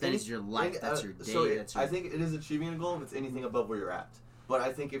with think that. That is your life. That's your day. So that's your. I think it is achieving a goal if it's anything above where you're at. But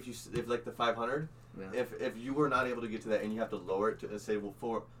I think if like the 500, Yeah. if you were not able to get to that and you have to lower it to say, well,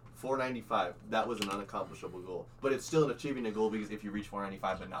 495, that was an unaccomplishable goal. But it's still an achieving a goal because if you reach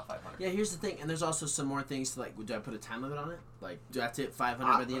 495 but not 500. Yeah, here's the thing, and there's also some more things to like. Do I put a time limit on it? Like, do I have to hit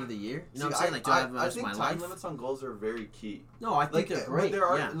 500 by the end of the year? You know what I'm saying? Like, do I have the I rest of think my time life? limits on goals are very key. No, I think they're but great. there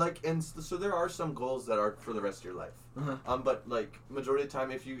are yeah. so there are some goals that are for the rest of your life. Uh-huh. But like majority of the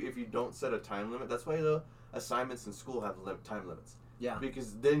time, if you don't set a time limit, that's why the assignments in school have time limits. Yeah.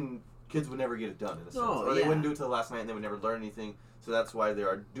 Because then kids would never get it done in a sense, No, or they yeah. wouldn't do it till the last night, and they would never learn anything. So that's why there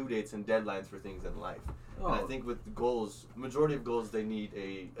are due dates and deadlines for things in life. Oh. And I think with goals, majority of goals, they need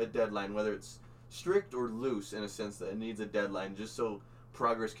a deadline, whether it's strict or loose in a sense that it needs a deadline, just so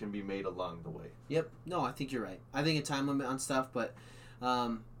progress can be made along the way. Yep. No, I think you're right. I think a time limit on stuff, but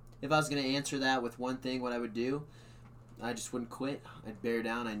if I was going to answer that with one thing, what I would do, I just wouldn't quit. I'd bear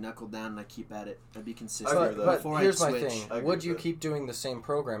down, I'd knuckle down, and I'd keep at it. I'd be consistent. I agree with that. But Before here's I'd my switch. thing: I agree would with you that. keep doing the same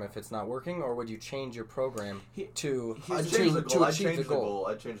program if it's not working, or would you change your program to I'd to, change the goal. I'd achieve change the the goal? goal.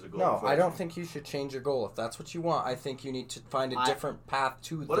 I'd change the goal. No, before I don't think you should change your goal. If that's what you want, I think you need to find a different path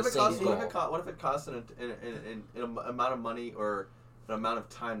to What the if it same costs? goal. What if it costs an amount of money or an amount of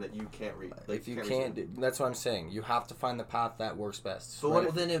time that you can't reach? Like, If you can't, that's what I'm saying. You have to find the path that works best. So right? what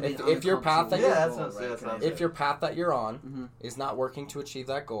Well, then it'd be an if your path that unaccomplishable Yeah, you're, that's what I'm saying, that's what I'm if your path that you're on Mhm. is not working to achieve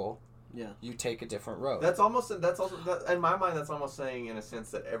that goal, Yeah. you take a different road. That's also in my mind. That's almost saying in a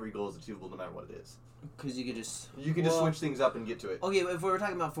sense that every goal is achievable no matter what it is. Because you could just... You can just Well- switch things up and get to it. Okay, if we were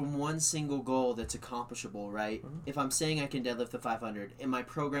talking about from one single goal that's accomplishable, right? Mhm. If I'm saying I can deadlift the 500 and my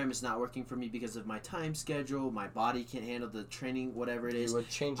program is not working for me because of my time schedule, my body can't handle the training, whatever it is, you would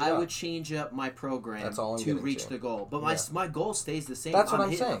change it I up. would change up my program That's all I'm to getting reach to. the goal. But Yeah. my goal stays the same. That's what I'm I'm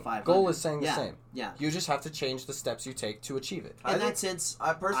hitting saying. the 500. Goal is staying the Yeah. same. Yeah. You just have to change the steps you take to achieve it. I In think- that sense,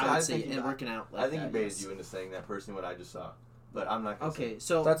 I personally, I I would say think and working out like I think that, you baited yes. you into saying that personally what I just saw, but I'm not gonna say Okay,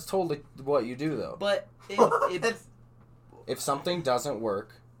 so... That's totally what you do, though. But if That's- If something doesn't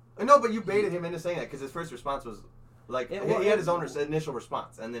work, no, but you baited him into saying that because his first response was like It he wa- had his own initial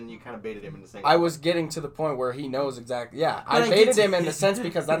response, and then you kind of baited him into saying. I was getting to the point where he knows exactly. Yeah, But I I baited get- him in the sense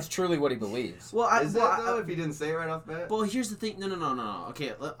because that's truly what he believes. well, Is that though? If he didn't say it right off the bat. Well, here's the thing. No.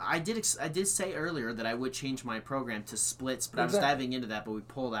 Okay, look, I did say earlier that I would change my program to splits, but I was Exactly. diving into that, but we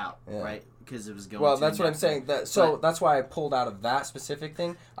pulled out, Yeah. right? because it was going. Well, to that's what I'm saying. That's why I pulled out of that specific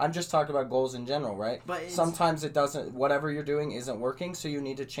thing. I'm just talking about goals in general, right? But sometimes it doesn't. Whatever you're doing isn't working, so you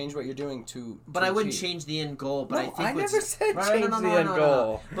need to change what you're doing to. But I wouldn't change the end goal. But No, I think I never said change the end goal.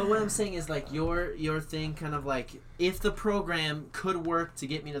 No. But what I'm saying is like your thing, kind of like if the program could work to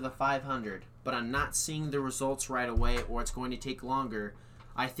get me to the 500, but I'm not seeing the results right away, or it's going to take longer.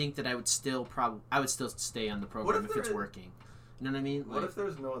 I think that I would still stay on the program if it's working. You know what I mean? What if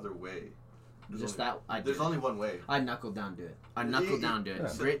there's no other way? There's only one way. I'd knuckle down to it.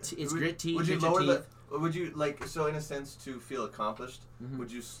 It's grit teeth. Would you lower would you like so in a sense to feel accomplished? Mm-hmm.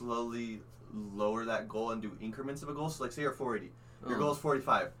 Would you slowly lower that goal and do increments of a goal? So like say you're 480, your goal is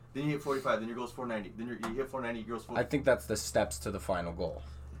 45, then you hit 45, then your goal is 490, then you hit 490, your goal is 40. I think that's the steps to the final goal.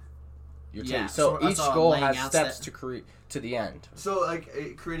 Yeah. So each goal has steps to the end. So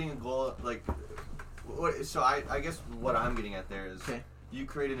like creating a goal like. So I guess what I'm getting at there is you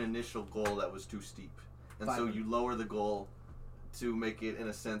create an initial goal that was too steep, and so you lower the goal to make it in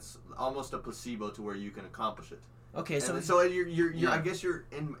a sense almost a placebo to where you can accomplish it. Okay, so you're I guess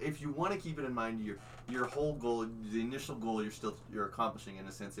if you want to keep it in mind your whole goal, the initial goal you're accomplishing in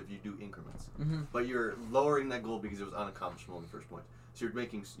a sense if you do increments, but you're lowering that goal because it was unaccomplishable in the first point. So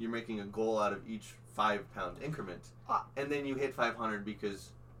you're making a goal out of each 5-pound increment, and then you hit 500 because.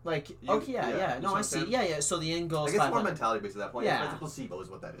 I see. So the end goal is 500. I guess more mentality based at that point. Yeah. It's a placebo is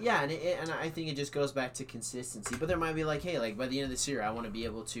what that is. Yeah, and I think it just goes back to consistency. But there might be like, hey, like by the end of this year, I want to be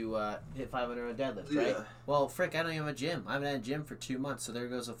able to hit 500 on deadlift, right? Yeah. Well, frick, I don't even have a gym. I haven't had a gym for 2 months, so there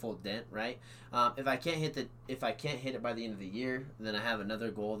goes a full dent, right? If I can't hit it by the end of the year, then I have another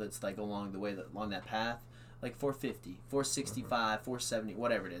goal that's like along that path, like 450, 465, 470,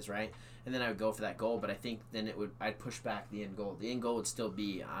 whatever it is, right? And then I would go for that goal, but I think then I'd push back the end goal. The end goal would still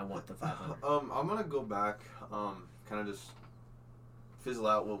be I want the 500. I'm gonna go back, kind of just fizzle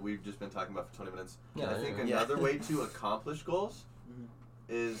out what we've just been talking about for 20 minutes. Yeah, I think another way to accomplish goals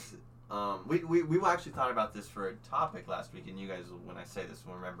is we actually thought about this for a topic last week, and you guys, when I say this,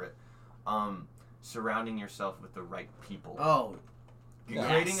 will remember it. Surrounding yourself with the right people. Oh,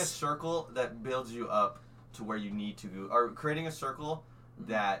 creating a circle that builds you up to where you need to go, or creating a circle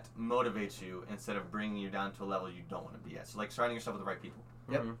that motivates you instead of bringing you down to a level you don't want to be at. So like surrounding yourself with the right people.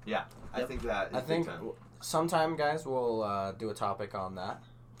 Yep. Yeah. I think that is big time. Sometime, guys, we'll do a topic on that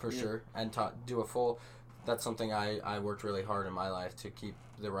for sure, and do a full. That's something I worked really hard in my life to keep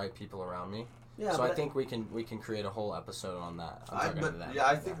the right people around me. Yeah. So I think we can create a whole episode on that. I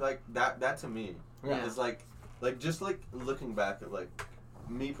think like that to me is like just like looking back at like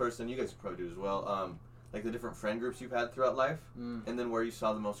me personally, you guys probably do as well. Like the different friend groups you've had throughout life, and then where you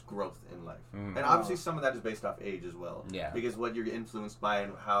saw the most growth in life. And obviously some of that is based off age as well. Yeah. Because what you're influenced by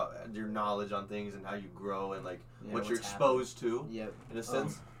and how your knowledge on things and how you grow and like what you're exposed to in a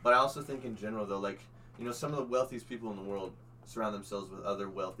sense. But I also think in general though, like, you know, some of the wealthiest people in the world surround themselves with other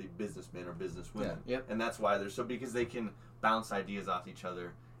wealthy businessmen or businesswomen. Yeah. And that's why because they can bounce ideas off each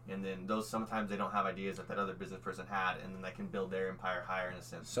other. And then those sometimes they don't have ideas that other business person had, and then they can build their empire higher in a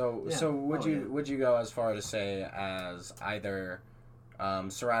sense. So would you go as far to say as either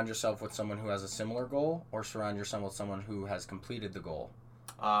surround yourself with someone who has a similar goal, or surround yourself with someone who has completed the goal?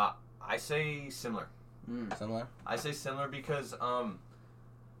 I say similar. Similar? I say similar because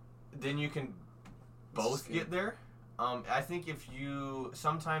then you can both get there. I think if you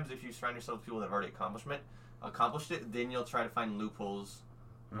surround yourself with people that have already accomplished it, then you'll try to find loopholes.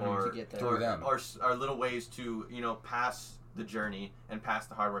 Or to get there. Or little ways to, you know, pass the journey and pass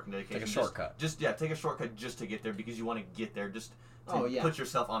the hard work and dedication. Take a shortcut. Take a shortcut just to get there because you want to get there, just to put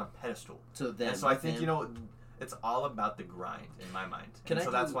yourself on a pedestal. So I think, you know, it's all about the grind in my mind.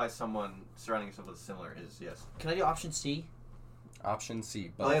 That's why someone surrounding yourself with similar is yes. Can I do option C? Option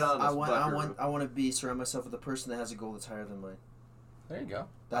C. Lay it on I want to surround myself with a person that has a goal that's higher than mine. There you go.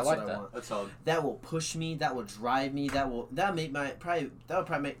 That's I like what that. I want. That's solid. That will push me. That will drive me. That would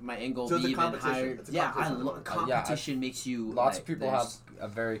probably make my end goal be even higher. Competition makes you. Lots of people have a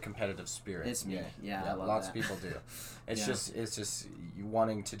very competitive spirit. It's me. Yeah, I love lots of people do. It's just you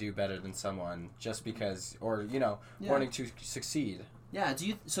wanting to do better than someone just because, or you know, wanting to succeed. Yeah. Do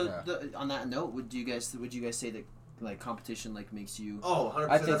you? On that note, would you guys say that like competition like makes you? Oh, 100%.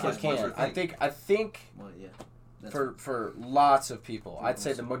 I think it can. I think. Well, yeah. For lots of people, I'd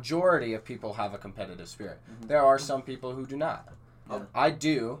say the majority of people have a competitive spirit. There are some people who do not. I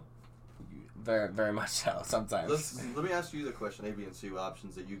do, very very much so. Sometimes. Let me ask you the question: A, B, and C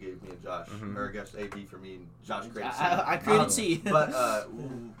options that you gave me and Josh, or I guess A, B for me and Josh created C. I created C. But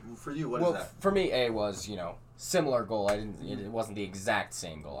for you, what is that? For me, A was similar goal. It wasn't the exact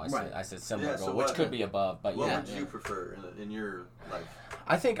same goal. I said similar goal, which could be above. But what would you prefer in your life?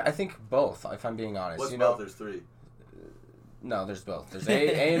 I think both. If I'm being honest, What's you both? know. There's 3. No, there's both. There's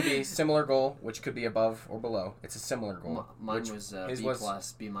A and B, similar goal, which could be above or below. It's a similar goal. Mine was B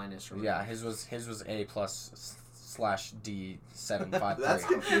plus, B minus. Or yeah, his was A plus / D 753. That's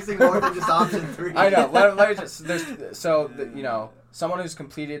confusing more than just option 3. I know. Let me just you know, someone who's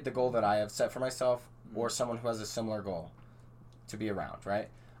completed the goal that I have set for myself, or someone who has a similar goal to be around, right?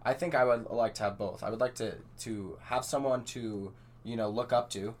 I think I would like to have both. I would like to have someone to, you know, look up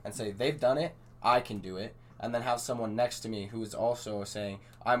to and say they've done it, I can do it. And then have someone next to me who is also saying,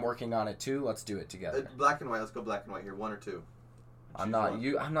 I'm working on it too, let's do it together. Black and white, let's go black and white here. 1 or 2. I'm not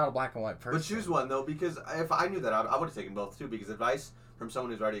a black and white person. But choose one, though, because if I knew that, I would have taken both, too, because advice from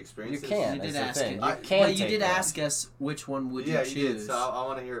someone who's already experienced You can, You did that's the ask thing. it. You can But you did one. ask us which one would you choose. Yeah, you did, so I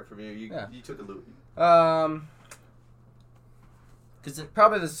want to hear it from you. You took a loop.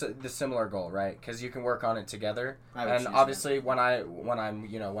 Probably the similar goal, right? Because you can work on it together. And obviously, when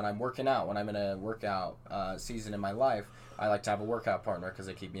I'm working out, when I'm in a workout season in my life, I like to have a workout partner because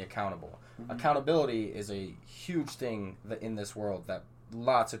they keep me accountable. Mm-hmm. Accountability is a huge thing in this world that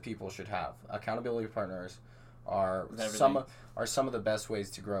lots of people should have. Accountability partners are some of the best ways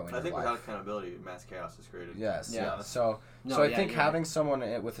to grow in your life. I think without accountability, mass chaos is created. Yes, yeah. So I think having someone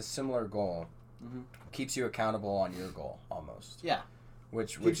with a similar goal keeps you accountable on your goal almost. Yeah.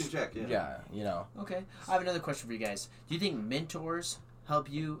 Which keeps in check, yeah. Yeah, you know. Okay. I have another question for you guys. Do you think mentors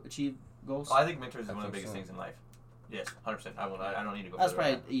help you achieve goals? Oh, I think mentors is one of the biggest things in life. Yes, 100%. I don't need to go. That's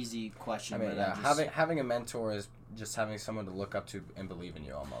probably an easy question. I mean, but having a mentor is just having someone to look up to and believe in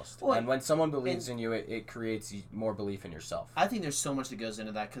you almost. Well, and when someone believes in you, it creates more belief in yourself. I think there's so much that goes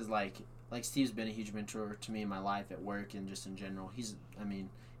into that because, like Steve's been a huge mentor to me in my life at work and just in general.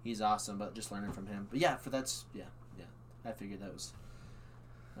 He's awesome, but just learning from him. But yeah, I figured that was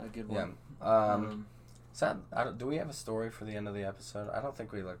a good one. Yeah. Do we have a story for the end of the episode? I don't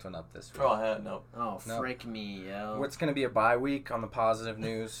think we looked one up this week. No. Oh, frick me, yo. It's going to be a bye week on the positive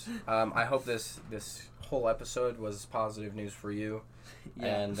news. I hope this whole episode was positive news for you.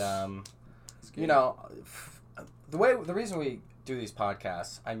 Yeah. And, you know, the reason we do these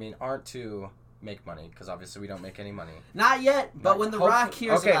podcasts, aren't to make money, because obviously we don't make any money. Not yet, but when The Rock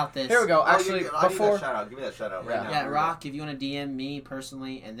hears about this. Here we go. Actually, before... Give me that shout out right now. Yeah, Rock, if you want to DM me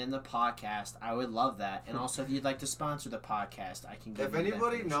personally and then the podcast, I would love that. And also, if you'd like to sponsor the podcast, I can give you If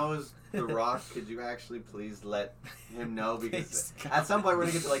anybody knows The Rock, could you actually please let him know? Because at some point we're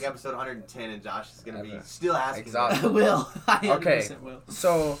going to get to like episode 110 and Josh is going to be still asking. Exactly. I will. Okay, will.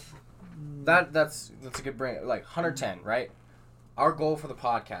 So that's a good bring. Like 110, right? Our goal for the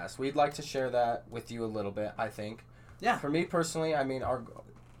podcast, we'd like to share that with you a little bit, I think. Yeah. For me personally,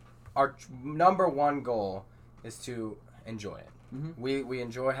 our number one goal is to enjoy it. Mm-hmm. We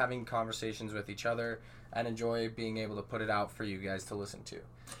enjoy having conversations with each other and enjoy being able to put it out for you guys to listen to.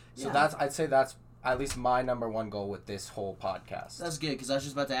 So I'd say that's at least my number one goal with this whole podcast. That's good, because I was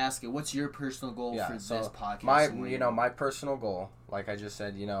just about to ask you, what's your personal goal for this podcast? My personal goal, like I just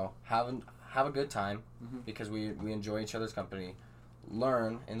said, have a good time, because we enjoy each other's company,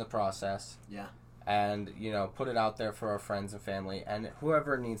 learn in the process, and put it out there for our friends and family and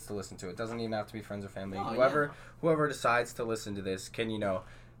whoever needs to listen to it. Doesn't even have to be friends or family. Whoever decides to listen to this can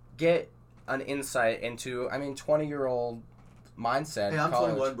get an insight into 20-year-old mindset. Hey, I'm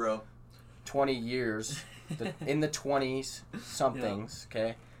 21, bro. 20 years in the 20s somethings,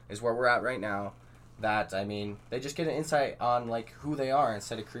 okay, is where we're at right now. That they just get an insight on who they are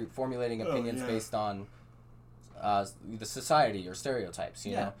instead of formulating opinions based on the society or stereotypes,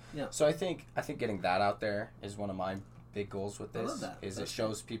 you know. Yeah. So I think getting that out there is one of my big goals with this. I love that. It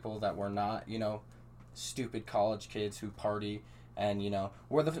shows people that we're not stupid college kids who party, and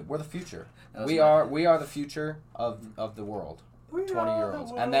we're the future. We are the future of the world.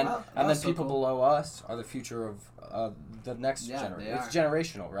 20-year-olds, and then people below us are the future of the next generation. It's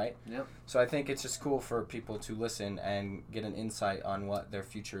generational, right? Yep. So I think it's just cool for people to listen and get an insight on what their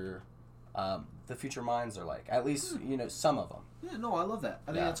future, the future minds are like. At least some of them. Yeah, no, I love that.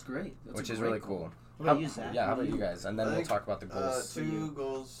 I think that's great. Which is really cool. What about you, Zach? Yeah, how about you guys? And then we'll talk about the goals. 2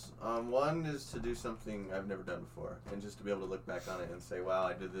 goals. One is to do something I've never done before, and just to be able to look back on it and say, "Wow,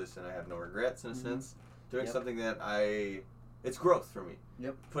 I did this, and I have no regrets." In a sense, doing something that it's growth for me.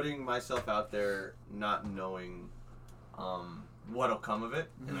 Yep. Putting myself out there, not knowing what'll come of it,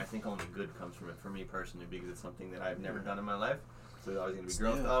 and I think only good comes from it for me personally, because it's something that I've never done in my life. So there's always going to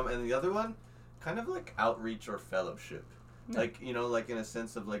be growth. And the other one, kind of like outreach or fellowship. Yeah. Like in a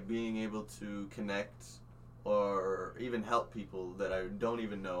sense of being able to connect or even help people that I don't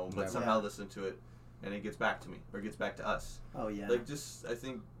even know, but somehow listen to it and it gets back to me or gets back to us. Oh, yeah. I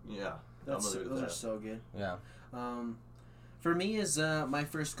think, those are so good. Yeah. For me, is my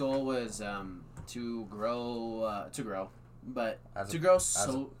first goal was to grow, but As to a- grow As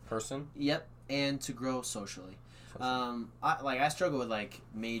a person? Yep, and to grow socially. I struggle with like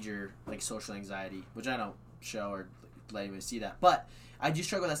major like social anxiety, which I don't show or let anyone see that, but I do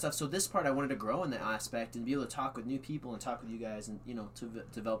struggle with that stuff. So this part, I wanted to grow in that aspect and be able to talk with new people and talk with you guys, and to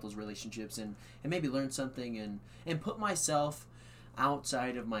develop those relationships and maybe learn something and put myself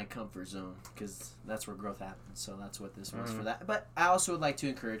outside of my comfort zone, because that's where growth happens. So that's what this was for that. But I also would like to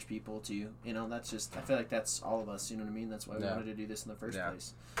encourage people to, that's just, I feel like that's all of us, you know what I mean? That's why we wanted to do this in the first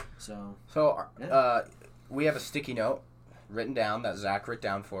place. So we have a sticky note written down that Zach wrote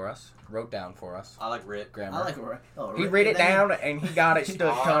down for us. I like Rit. Grammar. I like He wrote it down and he got it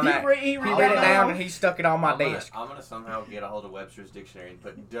stuck on that. He wrote it down and he stuck it on my desk. I'm gonna somehow get a hold of Webster's dictionary and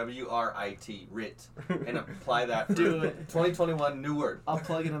put WRIT, Rit, and apply that for Do it. 2021 new word. I'll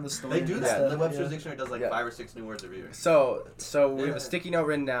plug it on the story. They do that. Yeah. The Webster's dictionary does like 5 or 6 new words every year. So we have a sticky note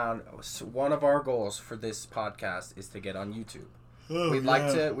written down. So one of our goals for this podcast is to get on YouTube. We'd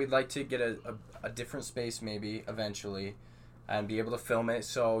like to get a different space maybe eventually, and be able to film it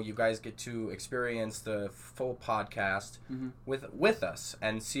so you guys get to experience the full podcast with us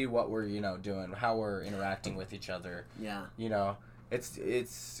and see what we're doing, how we're interacting with each other. Yeah.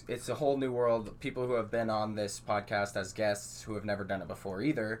 It's a whole new world. People who have been on this podcast as guests who have never done it before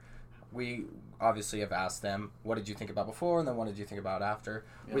either, we obviously have asked them, what did you think about before, and then what did you think about after?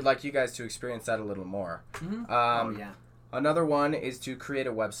 Yeah. We'd like you guys to experience that a little more. Another one is to create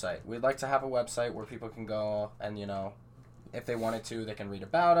a website. We'd like to have a website where people can go and, if they wanted to, they can read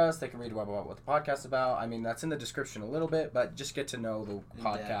about us. They can read about what the podcast is about. I mean, that's in the description a little bit, but just get to know the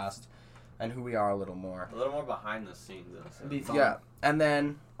podcast and who we are a little more. A little more behind the scenes. It'd be fun. Yeah. And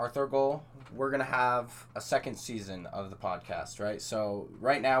then our third goal, we're going to have a second season of the podcast, right? So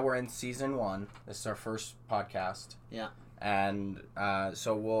right now we're in season 1. This is our first podcast. Yeah. And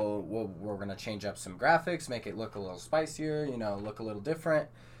so we're going to change up some graphics, make it look a little spicier, look a little different.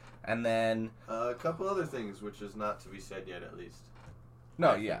 And then a couple other things, which is not to be said yet, at least.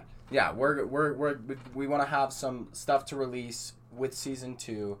 No, yeah. We want to have some stuff to release with season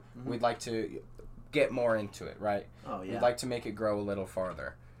 2. We'd like to get more into it, right? Oh yeah. We'd like to make it grow a little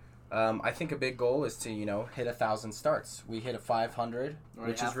farther. I think a big goal is to hit 1,000 starts. We hit a 500,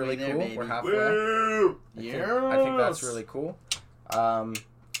 which is really cool. Baby. We're halfway. Woo! I think that's really cool.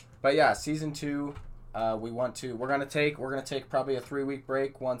 But yeah, season 2. We're gonna take probably a 3-week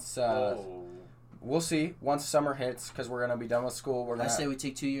break once. We'll see once summer hits, because we're gonna be done with school. I say we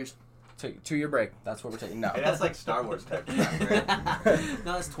take 2 years. Take 2-year break. That's what we're taking. No, Hey, that's like Star Wars type of time, right?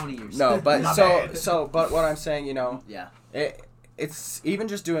 No, it's 20 years. No, but Not bad. but what I'm saying, yeah. It's even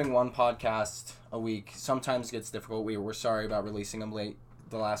just doing one podcast a week sometimes gets difficult. We're sorry about releasing them late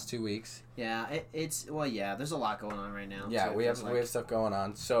the last 2 weeks. Yeah, there's a lot going on right now. Yeah, so we have stuff going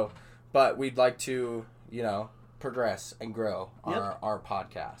on. So, but we'd like to, progress and grow our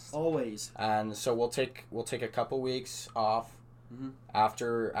podcast. Always. And so we'll take a couple weeks off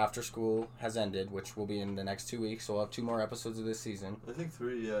after school has ended, which will be in the next 2 weeks. So we'll have 2 more episodes of this season. I think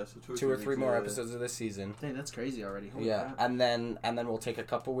 3, yeah. So 2 or 3 more episodes of this season. Dang, that's crazy already. Holy crap. And then we'll take a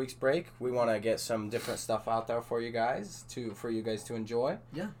couple weeks break. We want to get some different stuff out there for you guys to enjoy.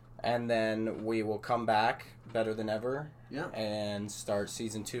 Yeah. And then we will come back better than ever. Yeah. And start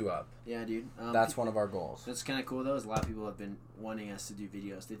season 2 up. Yeah, dude. That's one of our goals. That's kind of cool though. Is a lot of people have been wanting us to do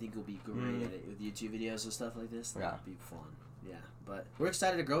videos. They think we'll be great at it with YouTube videos and stuff like this. That'd be fun. Yeah, but we're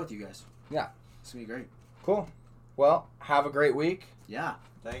excited to grow with you guys. Yeah. It's gonna be great. Cool. Well, have a great week. Yeah.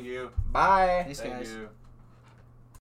 Thank you. Bye. Thanks, Thank guys. you.